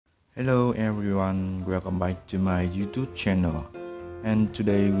Hello everyone, welcome back to my YouTube channel, and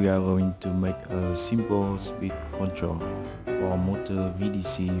today we are going to make a simple speed control for motor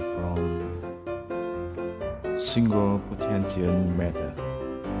VDC from single potentiometer.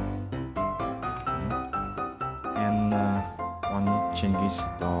 And one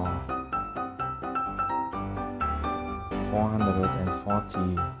transistor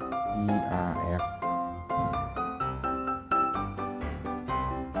 440 IRF.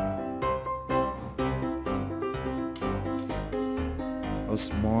 A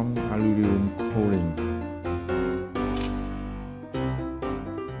small aluminium cooling.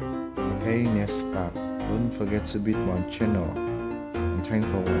 Okay, next step. Don't forget to subscribe my channel, and thanks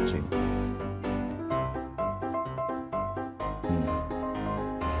for watching.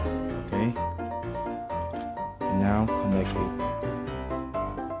 Okay, and now connect it.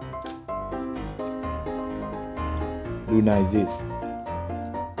 Do like this.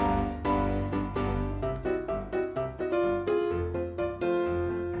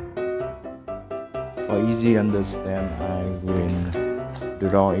 For easy understand, I will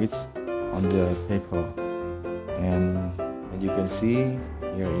draw it on the paper, and as you can see,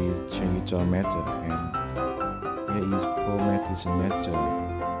 here is potentiometer and here is potentiometer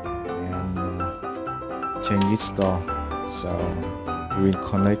and transistor. So we will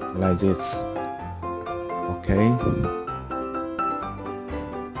connect like this. Okay.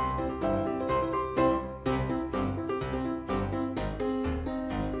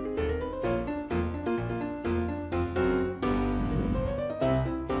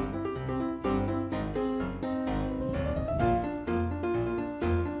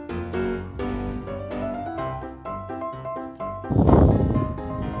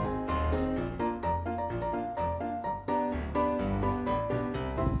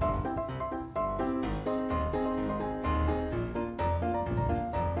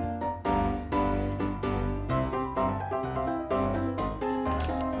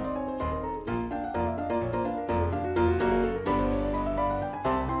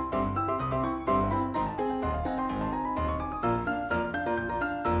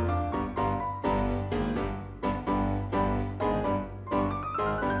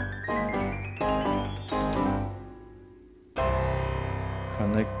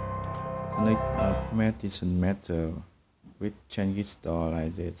 Connect a potentiometer with transistor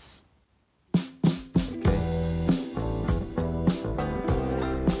like this.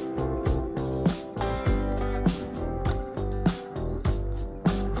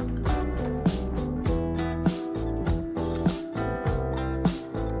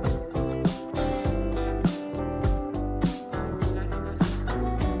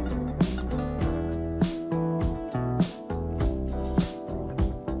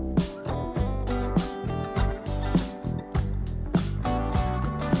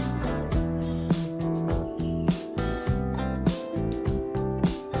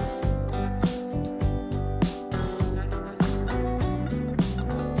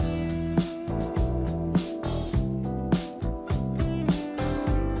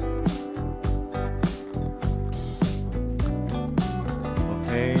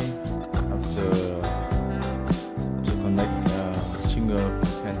 Okay. After to connect a single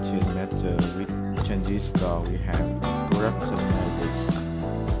potentiometer with transistor, we have corruption like this,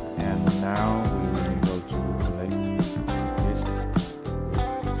 and now we will go to connect this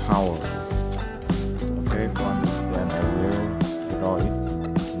power. Okay, for understand, I will draw it.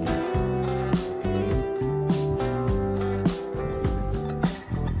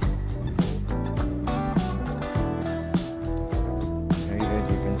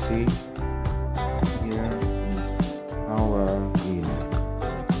 See, here is power in.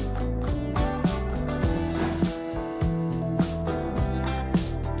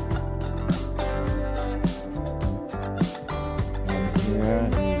 And here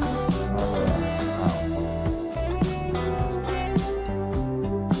is power out.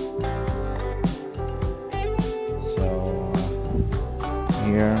 So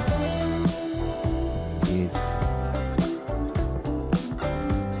here is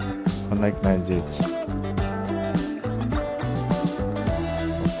connect like this.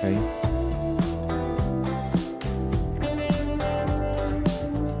 Okay.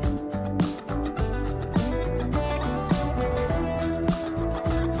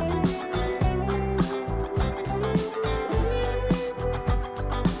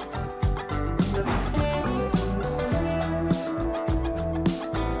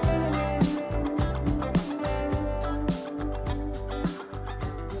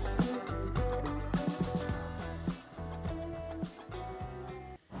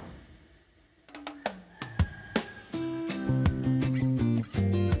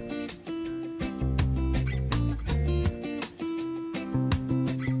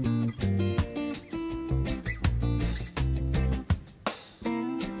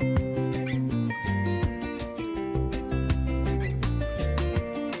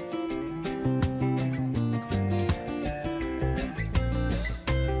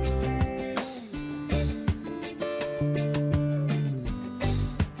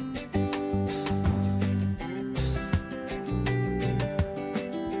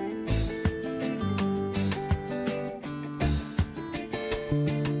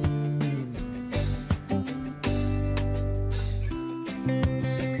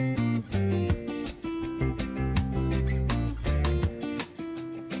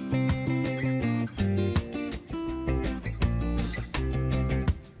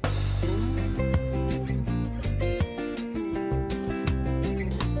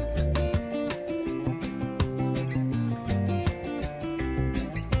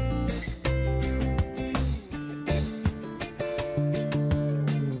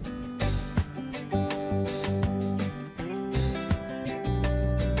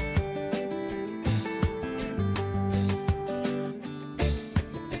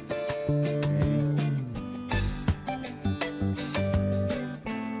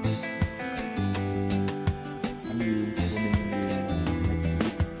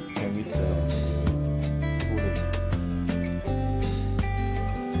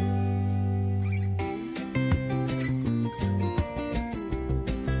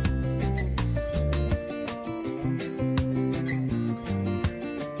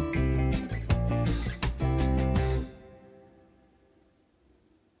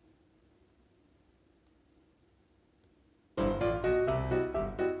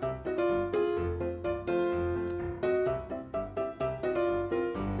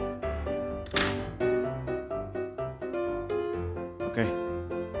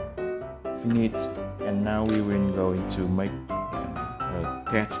 finished, and now we will going to make a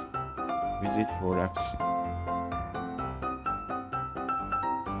test with these products.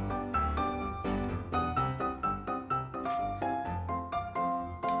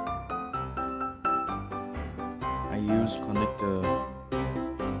 I use connector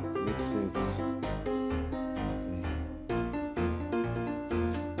with this.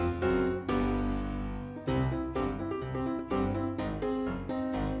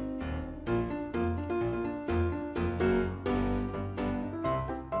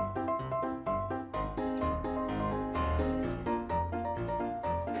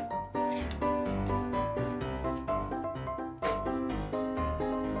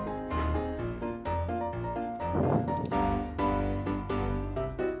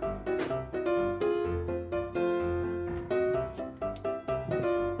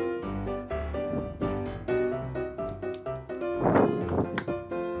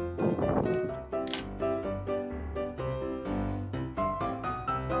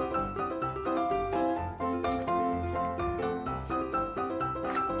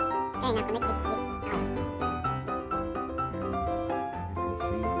 Okay, now connect it with power. You can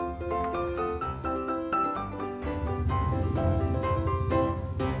see.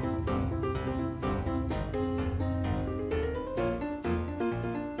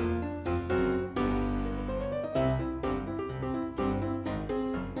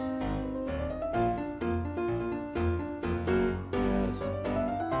 Yes,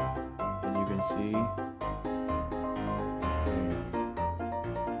 and you can see. Okay.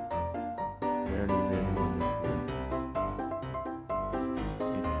 Very wonderful.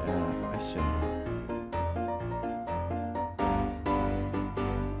 It action.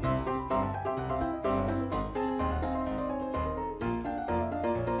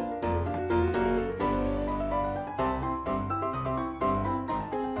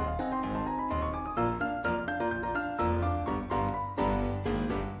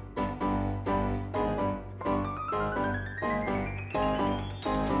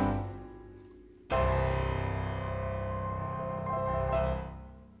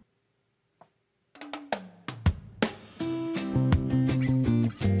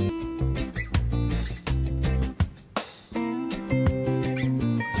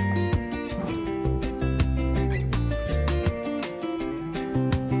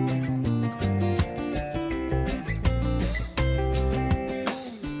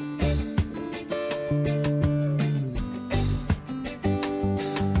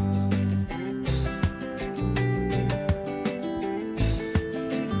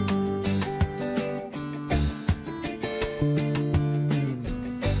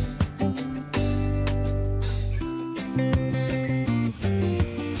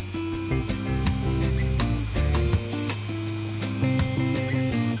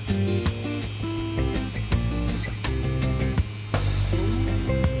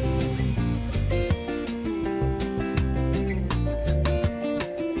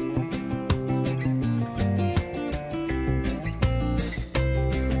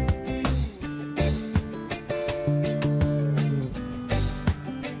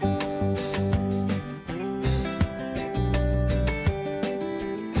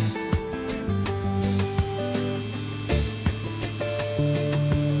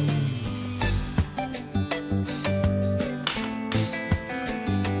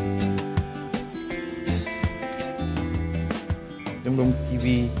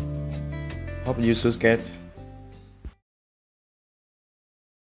 TV. Hope you subscribe.